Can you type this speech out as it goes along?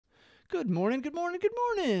Good morning, good morning, good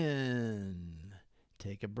morning.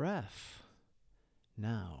 Take a breath.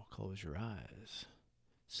 Now close your eyes.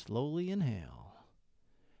 Slowly inhale.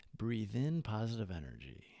 Breathe in positive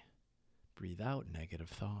energy. Breathe out negative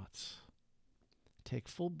thoughts. Take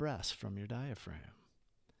full breaths from your diaphragm.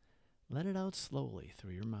 Let it out slowly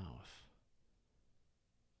through your mouth.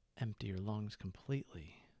 Empty your lungs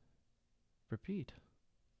completely. Repeat.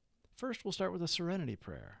 First, we'll start with a Serenity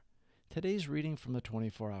prayer. Today's reading from the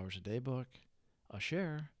 24 Hours a Day book, a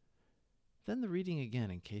share, then the reading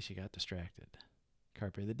again in case you got distracted.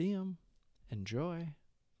 Carpe the diem. Enjoy.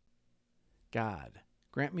 God,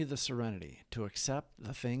 grant me the serenity to accept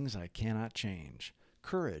the things I cannot change,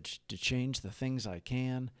 courage to change the things I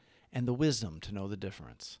can, and the wisdom to know the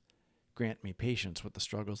difference. Grant me patience with the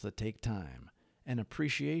struggles that take time, and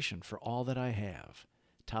appreciation for all that I have,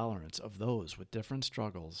 tolerance of those with different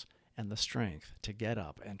struggles, and the strength to get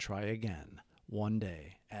up and try again, one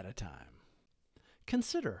day at a time.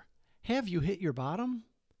 Consider, have you hit your bottom?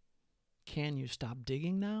 Can you stop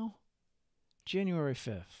digging now? January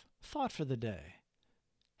 5th, thought for the day.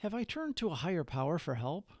 Have I turned to a higher power for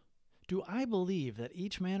help? Do I believe that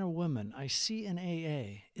each man or woman I see in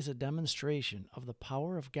AA is a demonstration of the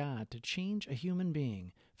power of God to change a human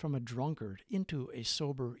being from a drunkard into a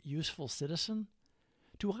sober, useful citizen?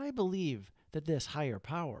 Do I believe that this higher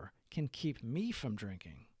power can keep me from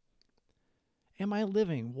drinking? Am I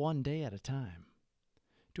living one day at a time?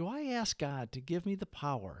 Do I ask God to give me the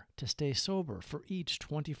power to stay sober for each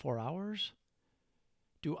 24 hours?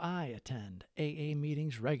 Do I attend AA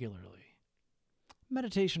meetings regularly?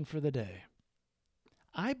 Meditation for the day.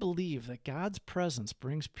 I believe that God's presence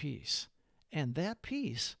brings peace, and that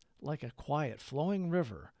peace, like a quiet flowing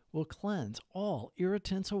river, will cleanse all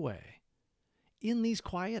irritants away. In these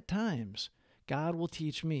quiet times, God will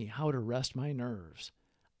teach me how to rest my nerves.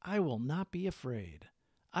 I will not be afraid.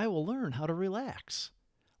 I will learn how to relax.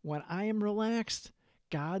 When I am relaxed,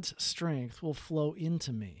 God's strength will flow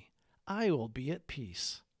into me. I will be at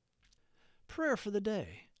peace. Prayer for the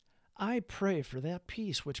day. I pray for that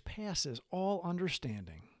peace which passes all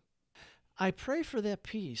understanding. I pray for that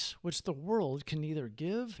peace which the world can neither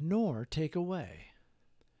give nor take away.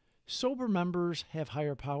 Sober members have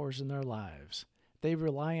higher powers in their lives. They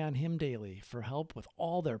rely on Him daily for help with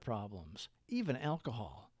all their problems, even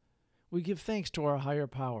alcohol. We give thanks to our higher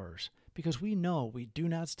powers because we know we do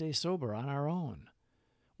not stay sober on our own.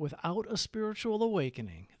 Without a spiritual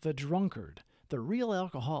awakening, the drunkard, the real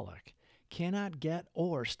alcoholic, cannot get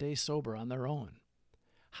or stay sober on their own.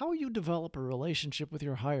 How you develop a relationship with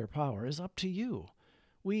your higher power is up to you.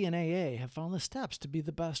 We in AA have found the steps to be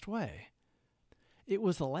the best way. It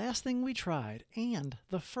was the last thing we tried and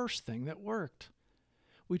the first thing that worked.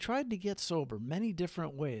 We tried to get sober many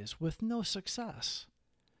different ways with no success.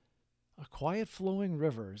 A quiet flowing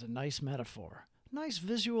river is a nice metaphor, nice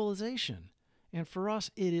visualization, and for us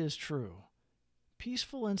it is true.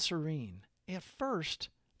 Peaceful and serene. At first,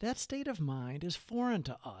 that state of mind is foreign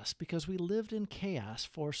to us because we lived in chaos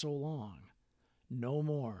for so long. No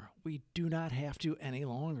more. We do not have to any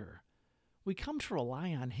longer. We come to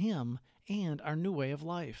rely on Him and our new way of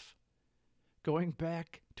life. Going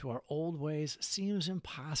back to our old ways seems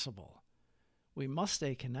impossible. We must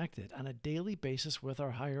stay connected on a daily basis with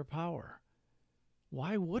our higher power.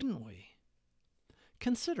 Why wouldn't we?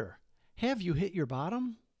 Consider, have you hit your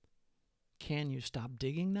bottom? Can you stop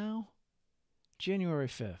digging now? January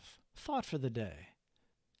 5th, thought for the day.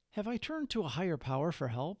 Have I turned to a higher power for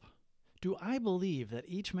help? Do I believe that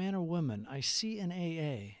each man or woman I see in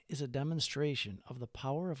AA is a demonstration of the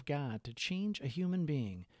power of God to change a human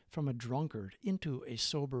being from a drunkard into a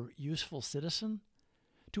sober, useful citizen?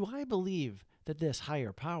 Do I believe that this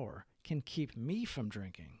higher power can keep me from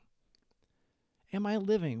drinking? Am I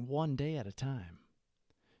living one day at a time?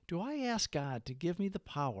 Do I ask God to give me the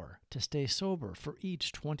power to stay sober for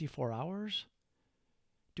each 24 hours?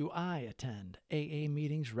 Do I attend AA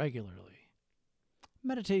meetings regularly?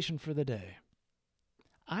 Meditation for the day.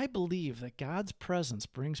 I believe that God's presence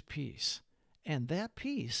brings peace, and that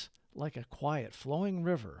peace, like a quiet flowing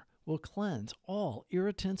river, will cleanse all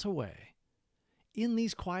irritants away. In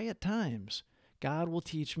these quiet times, God will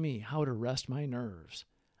teach me how to rest my nerves.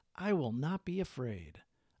 I will not be afraid.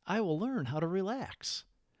 I will learn how to relax.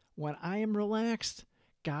 When I am relaxed,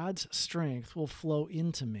 God's strength will flow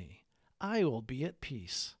into me. I will be at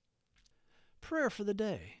peace. Prayer for the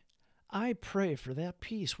day. I pray for that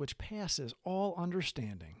peace which passes all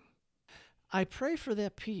understanding. I pray for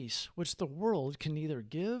that peace which the world can neither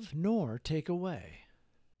give nor take away.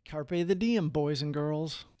 Carpe the diem, boys and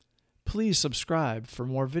girls. Please subscribe for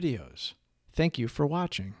more videos. Thank you for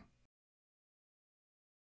watching.